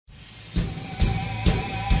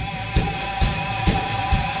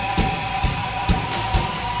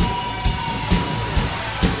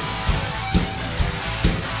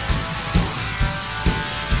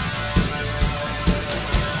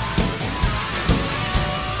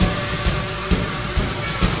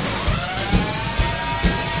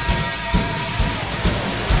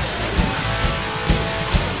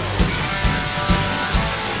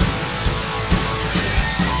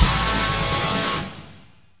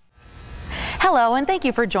Hello, and thank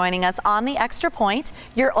you for joining us on The Extra Point,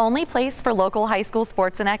 your only place for local high school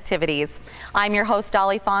sports and activities. I'm your host,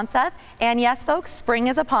 Dolly Fonseth, and yes, folks, spring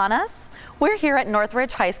is upon us. We're here at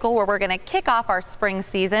Northridge High School where we're going to kick off our spring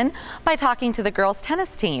season by talking to the girls'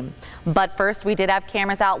 tennis team. But first, we did have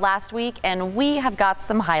cameras out last week, and we have got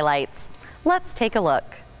some highlights. Let's take a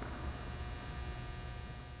look.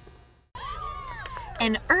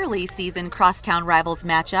 An early season crosstown rivals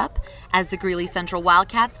matchup as the Greeley Central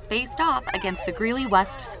Wildcats faced off against the Greeley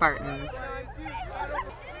West Spartans.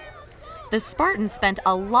 The Spartans spent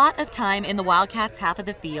a lot of time in the Wildcats' half of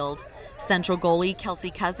the field. Central goalie Kelsey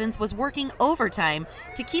Cousins was working overtime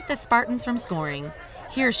to keep the Spartans from scoring.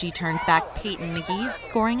 Here she turns back Peyton McGee's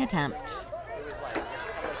scoring attempt.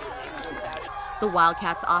 The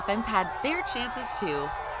Wildcats' offense had their chances too.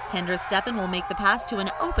 Kendra Steppen will make the pass to an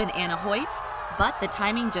open Anna Hoyt, but the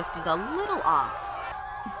timing just is a little off.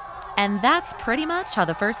 And that's pretty much how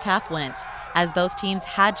the first half went, as both teams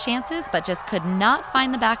had chances but just could not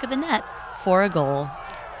find the back of the net for a goal.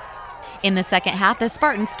 In the second half, the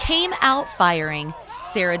Spartans came out firing.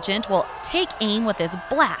 Sarah Gent will take aim with this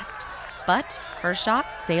blast, but her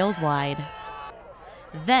shot sails wide.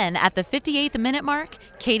 Then, at the 58th minute mark,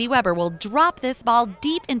 Katie Weber will drop this ball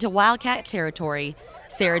deep into Wildcat territory.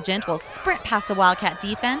 Sarah Gent will sprint past the Wildcat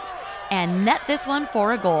defense and net this one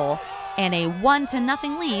for a goal, and a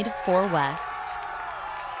 1-0 lead for West.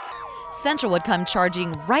 Central would come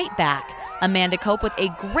charging right back. Amanda Cope with a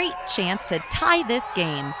great chance to tie this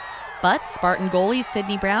game, but Spartan goalie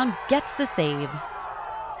Sydney Brown gets the save.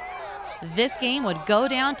 This game would go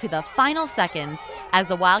down to the final seconds as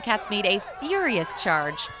the Wildcats made a furious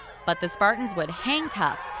charge, but the Spartans would hang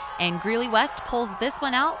tough, and Greeley West pulls this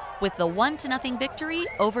one out with the 1-0 victory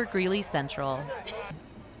over Greeley Central.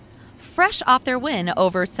 Fresh off their win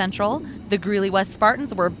over Central, the Greeley West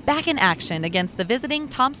Spartans were back in action against the visiting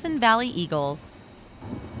Thompson Valley Eagles.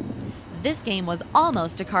 This game was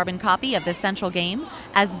almost a carbon copy of the Central game,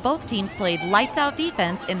 as both teams played lights-out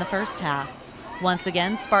defense in the first half. Once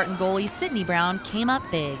again, Spartan goalie Sydney Brown came up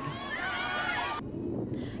big.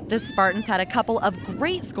 The Spartans had a couple of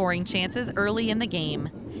great scoring chances early in the game.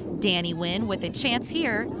 Danny Wynn with a chance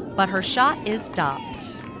here, but her shot is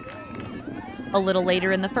stopped. A little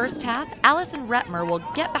later in the first half, Allison Retmer will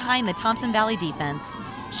get behind the Thompson Valley defense.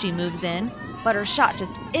 She moves in, but her shot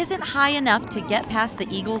just isn't high enough to get past the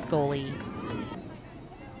Eagles goalie.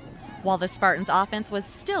 While the Spartans offense was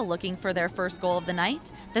still looking for their first goal of the night,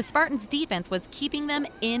 the Spartans defense was keeping them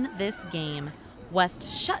in this game. West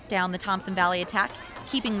shut down the Thompson Valley attack,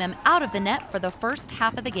 keeping them out of the net for the first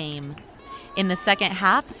half of the game. In the second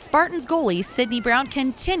half, Spartans goalie Sydney Brown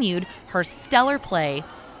continued her stellar play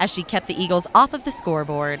as she kept the Eagles off of the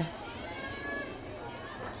scoreboard.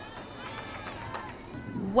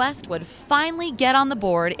 West would finally get on the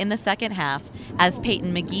board in the second half as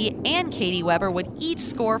Peyton McGee and Katie Weber would each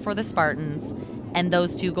score for the Spartans. And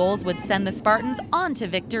those two goals would send the Spartans on to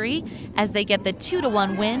victory as they get the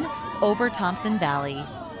 2-1 win over Thompson Valley.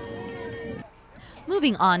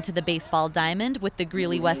 Moving on to the baseball diamond with the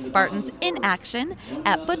Greeley West Spartans in action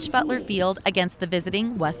at Butch Butler Field against the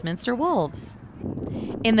visiting Westminster Wolves.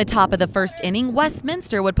 In the top of the first inning,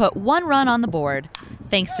 Westminster would put one run on the board,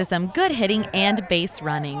 thanks to some good hitting and base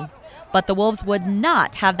running. But the Wolves would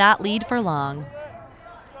not have that lead for long.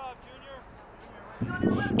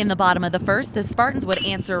 In the bottom of the first, the Spartans would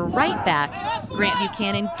answer right back. Grant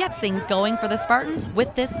Buchanan gets things going for the Spartans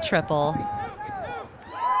with this triple.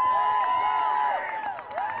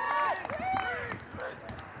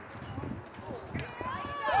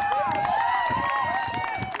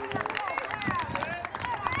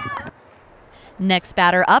 Next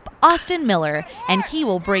batter up, Austin Miller, and he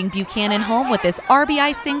will bring Buchanan home with this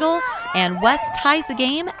RBI single, and West ties the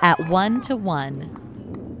game at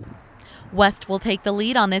 1-1. West will take the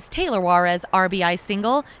lead on this Taylor Juarez RBI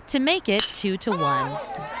single to make it 2-1.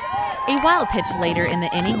 A wild pitch later in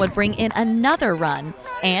the inning would bring in another run,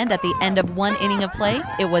 and at the end of one inning of play,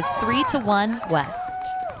 it was 3-1 West.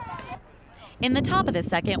 In the top of the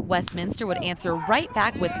second, Westminster would answer right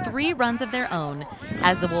back with 3 runs of their own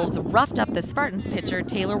as the Wolves roughed up the Spartans pitcher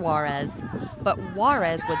Taylor Juarez. But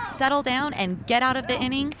Juarez would settle down and get out of the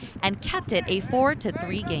inning and kept it a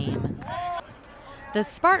 4-3 game. The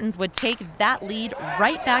Spartans would take that lead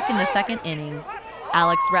right back in the second inning.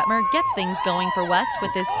 Alex Retmer gets things going for West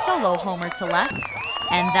with his solo homer to left,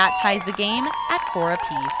 and that ties the game at 4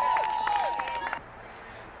 apiece.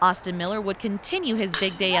 Austin Miller would continue his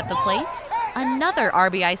big day at the plate. Another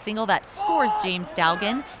RBI single that scores James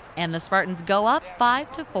Dowgan, and the Spartans go up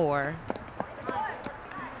 5-4.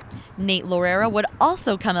 Nate Lorera would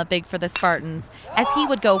also come up big for the Spartans, as he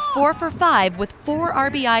would go 4 for 5 with 4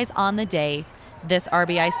 RBIs on the day. This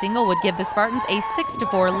RBI single would give the Spartans a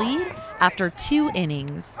 6-4 lead after 2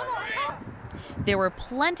 innings. There were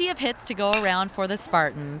plenty of hits to go around for the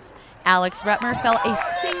Spartans. Alex Retmer fell a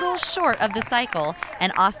single short of the cycle,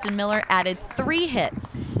 and Austin Miller added 3 hits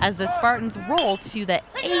as the Spartans rolled to the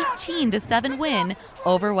 18-7 win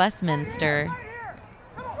over Westminster.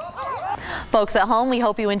 Folks at home, we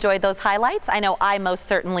hope you enjoyed those highlights. I know I most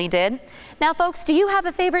certainly did. Now, folks, do you have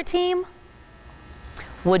a favorite team?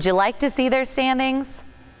 Would you like to see their standings?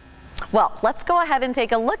 Well, let's go ahead and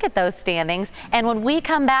take a look at those standings, and when we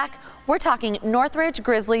come back, we're talking Northridge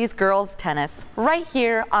Grizzlies girls tennis right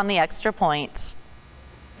here on the Extra Point.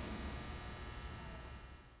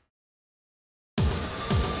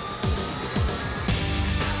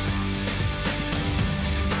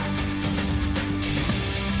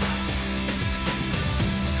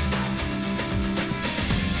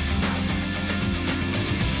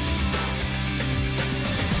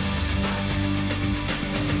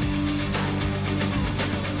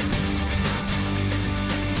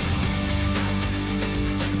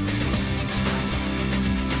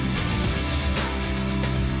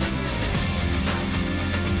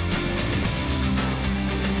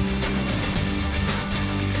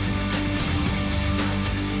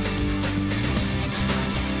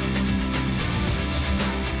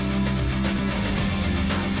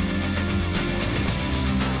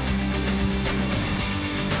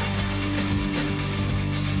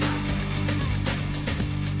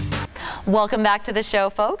 Welcome back to the show,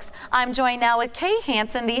 folks. I'm joined now with Kay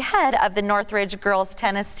Hanson, the head of the Northridge girls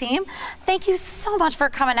tennis team. Thank you so much for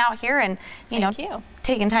coming out here and,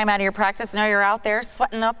 taking time out of your practice. I know you're out there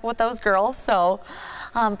sweating up with those girls. So,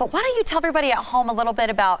 but why don't you tell everybody at home a little bit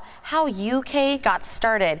about how you, Kay, got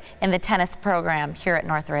started in the tennis program here at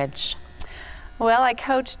Northridge? Well, I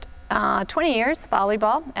coached 20 years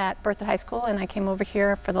volleyball at Berthoud High School, and I came over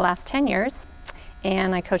here for the last 10 years.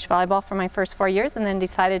 And I coached volleyball for my first 4 years and then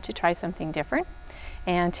decided to try something different.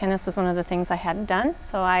 And tennis was one of the things I hadn't done.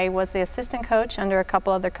 So I was the assistant coach under a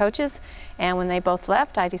couple other coaches. And when they both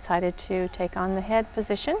left, I decided to take on the head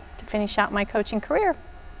position to finish out my coaching career.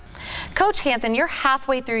 Coach Hanson, you're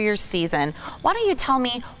halfway through your season. Why don't you tell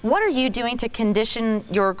me, what are you doing to condition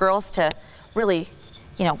your girls to really,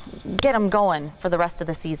 get them going for the rest of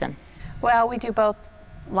the season? Well, we do both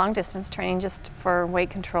long distance training just for weight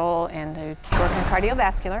control and to work on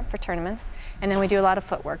cardiovascular for tournaments. And then we do a lot of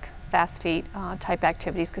footwork, fast feet type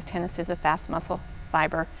activities, because tennis is a fast muscle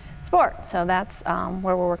fiber sport. So that's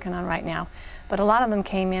where we're working on right now. But a lot of them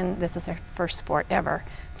came in, this is their first sport ever,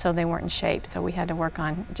 so they weren't in shape. So we had to work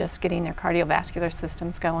on just getting their cardiovascular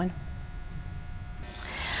systems going.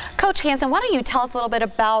 Coach Hanson, why don't you tell us a little bit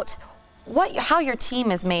about how your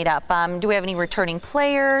team is made up? Do we have any returning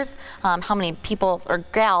players? How many people or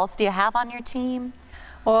gals do you have on your team?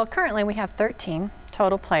 Well, currently we have 13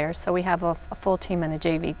 total players, so we have a full team and a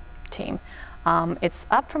JV team. It's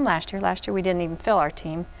up from last year. Last year we didn't even fill our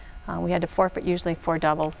team. We had to forfeit usually 4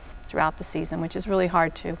 doubles throughout the season, which is really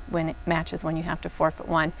hard to win matches when you have to forfeit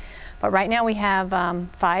 1. But right now we have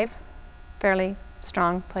 5 fairly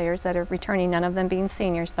strong players that are returning, none of them being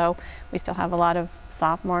seniors though. We still have a lot of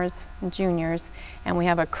sophomores and juniors, and we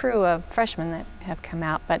have a crew of freshmen that have come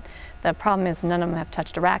out, but the problem is none of them have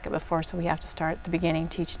touched a racket before, so we have to start at the beginning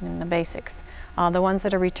teaching them the basics. The ones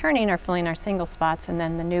that are returning are filling our single spots, and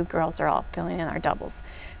then the new girls are all filling in our doubles.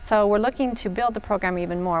 So we're looking to build the program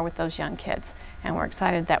even more with those young kids, and we're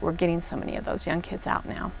excited that we're getting so many of those young kids out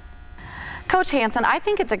now. Coach Hanson, I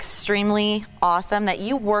think it's extremely awesome that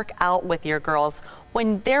you work out with your girls.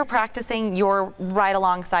 When they're practicing, you're right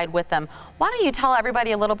alongside with them. Why don't you tell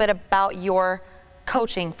everybody a little bit about your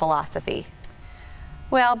coaching philosophy?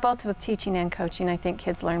 Well, both with teaching and coaching, I think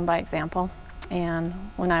kids learn by example. And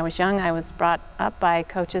when I was young, I was brought up by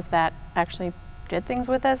coaches that actually did things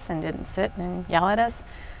with us and didn't sit and yell at us.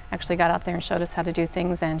 Actually got out there and showed us how to do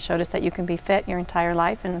things and showed us that you can be fit your entire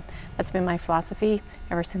life, and that's been my philosophy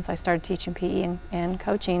ever since I started teaching PE and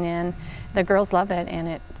coaching, and the girls love it, and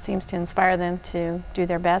it seems to inspire them to do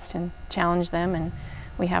their best and challenge them, and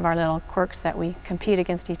we have our little quirks that we compete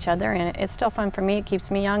against each other, and it's still fun for me. It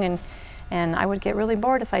keeps me young, and I would get really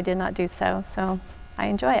bored if I did not do so I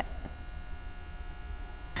enjoy it.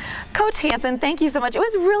 Coach Hanson, thank you so much. It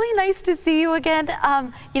was really nice to see you again.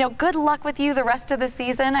 Good luck with you the rest of the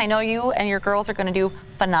season. I know you and your girls are going to do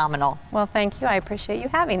phenomenal. Well, thank you. I appreciate you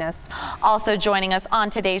having us. Also joining us on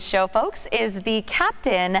today's show, folks, is the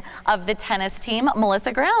captain of the tennis team,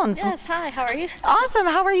 Melissa Grounds. Yes, hi, how are you? Awesome,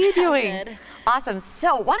 how are you doing? Good. Awesome.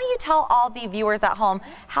 So why don't you tell all the viewers at home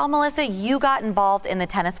how, Melissa, you got involved in the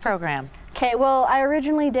tennis program? Okay, well, I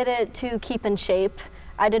originally did it to keep in shape.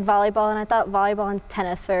 I did volleyball, and I thought volleyball and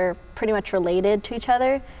tennis were pretty much related to each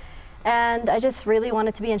other. And I just really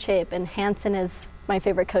wanted to be in shape. And Hanson is my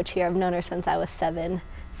favorite coach here. I've known her since I was 7.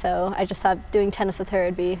 So I just thought doing tennis with her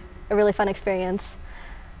would be a really fun experience.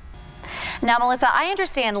 Now, Melissa, I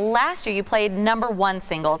understand last year you played #1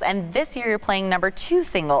 singles, and this year you're playing #2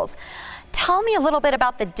 singles. Tell me a little bit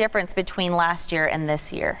about the difference between last year and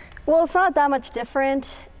this year. Well, it's not that much different.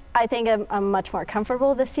 I think I'm much more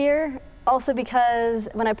comfortable this year. Also because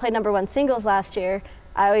when I played #1 singles last year,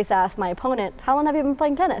 I always asked my opponent, how long have you been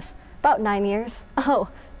playing tennis? About 9 years. Oh,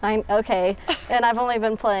 9, okay. And I've only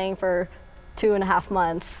been playing for 2.5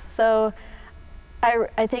 months. So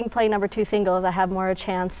I think playing #2 singles, I have more a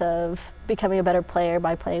chance of becoming a better player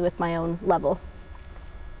by playing with my own level.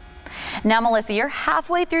 Now, Melissa, you're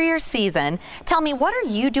halfway through your season. Tell me, what are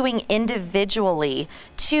you doing individually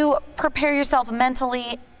to prepare yourself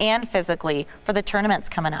mentally and physically for the tournaments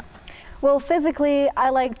coming up? Well, physically, I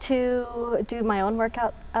like to do my own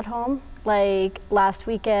workout at home. Like last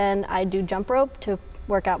weekend, I do jump rope to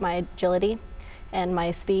work out my agility and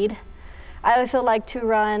my speed. I also like to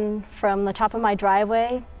run from the top of my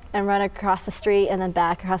driveway and run across the street and then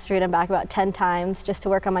back across the street and back about 10 times just to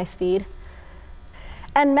work on my speed.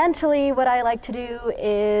 And mentally, what I like to do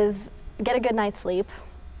is get a good night's sleep.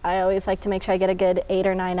 I always like to make sure I get a good 8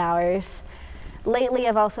 or 9 hours. Lately,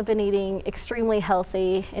 I've also been eating extremely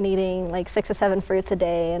healthy and eating like 6 or 7 fruits a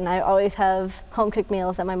day, and I always have home-cooked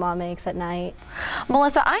meals that my mom makes at night.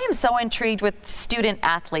 Melissa, I am so intrigued with student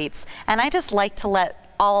athletes, and I just like to let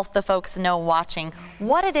all of the folks know watching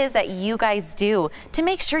what it is that you guys do to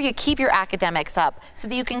make sure you keep your academics up so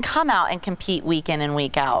that you can come out and compete week in and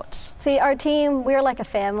week out. See, our team, we're like a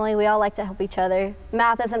family. We all like to help each other.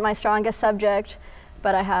 Math isn't my strongest subject,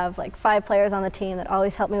 but I have like 5 players on the team that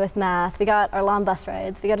always help me with math. We got our long bus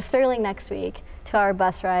rides. We go to Sterling next week, 2-hour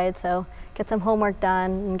bus ride, so get some homework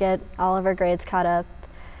done and get all of our grades caught up.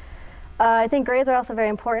 I think grades are also very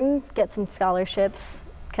important. Get some scholarships,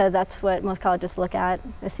 because that's what most colleges look at,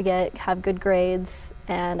 is to have good grades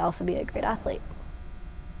and also be a great athlete.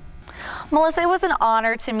 Melissa, it was an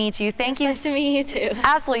honor to meet you. Thank you. Nice to meet you too.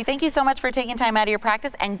 Absolutely. Thank you so much for taking time out of your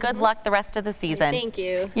practice, and good luck the rest of the season. Thank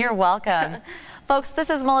you. You're welcome. Folks, this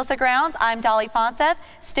is Melissa Grounds. I'm Dolly Fonseth.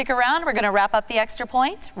 Stick around. We're going to wrap up the Extra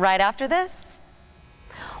Point right after this.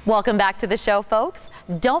 Welcome back to the show, folks.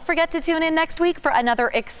 Don't forget to tune in next week for another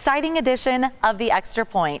exciting edition of the Extra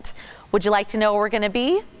Point. Would you like to know where we're going to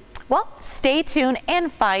be? Well, stay tuned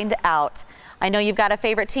and find out. I know you've got a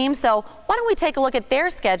favorite team, so why don't we take a look at their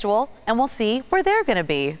schedule and we'll see where they're going to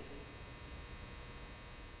be.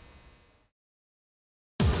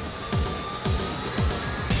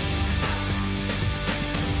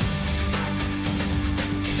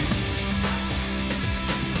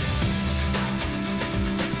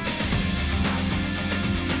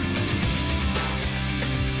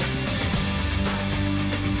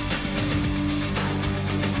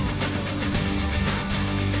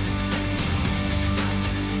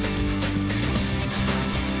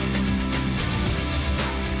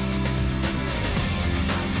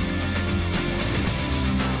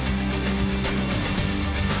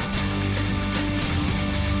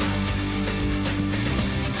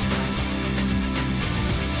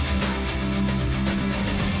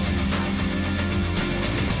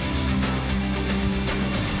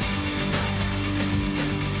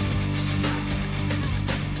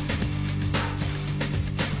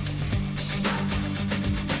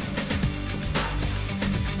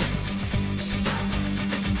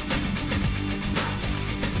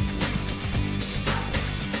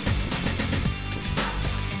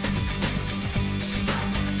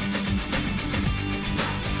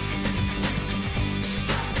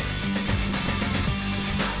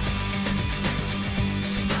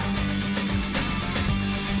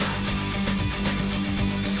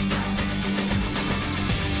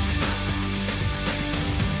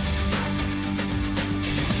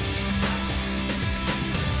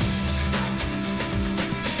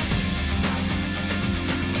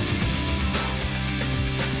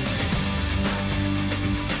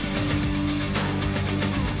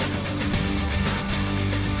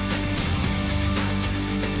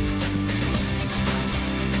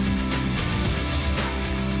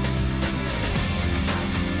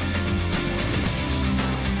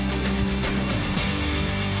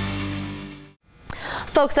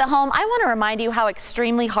 Folks at home, I want to remind you how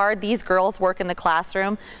extremely hard these girls work in the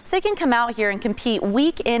classroom so they can come out here and compete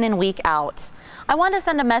week in and week out. I want to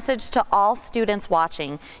send a message to all students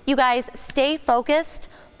watching. You guys stay focused,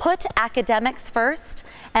 put academics first,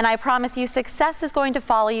 and I promise you success is going to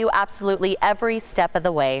follow you absolutely every step of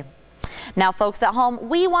the way. Now, folks at home,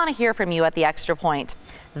 we want to hear from you at the Extra Point.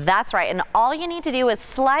 That's right, and all you need to do is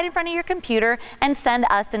slide in front of your computer and send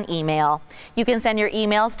us an email. You can send your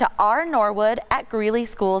emails to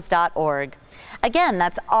rnorwood@greeleyschools.org. Again,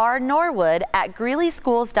 that's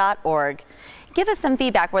rnorwood@greeleyschools.org. Give us some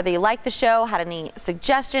feedback, whether you like the show, had any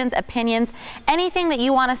suggestions, opinions, anything that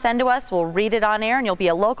you want to send to us. We'll read it on air and you'll be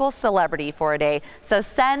a local celebrity for a day. So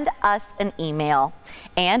send us an email.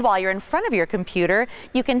 And while you're in front of your computer,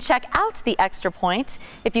 you can check out the Extra Point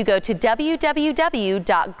if you go to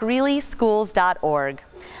www.greeleyschools.org.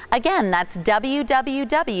 Again, that's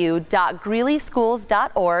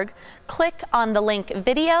www.greeleyschools.org. Click on the link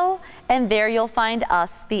video, and there you'll find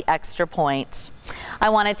us, the Extra Point. I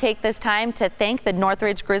want to take this time to thank the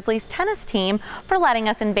Northridge Grizzlies tennis team for letting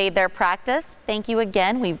us invade their practice. Thank you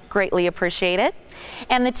again. We greatly appreciate it.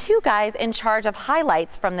 And the two guys in charge of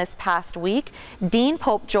highlights from this past week, Dean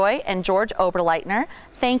Popejoy and George Oberleitner,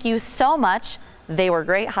 thank you so much. They were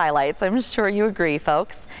great highlights. I'm sure you agree,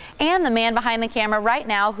 folks. And the man behind the camera right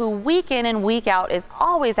now, who week in and week out is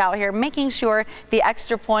always out here making sure the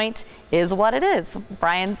Extra Point is what it is,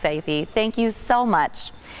 Brian Safey. Thank you so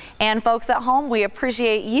much. And folks at home, we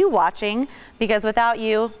appreciate you watching, because without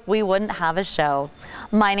you, we wouldn't have a show.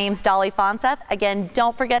 My name's Dolly Fonseth. Again,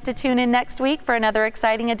 don't forget to tune in next week for another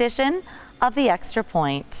exciting edition of the Extra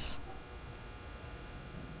Point.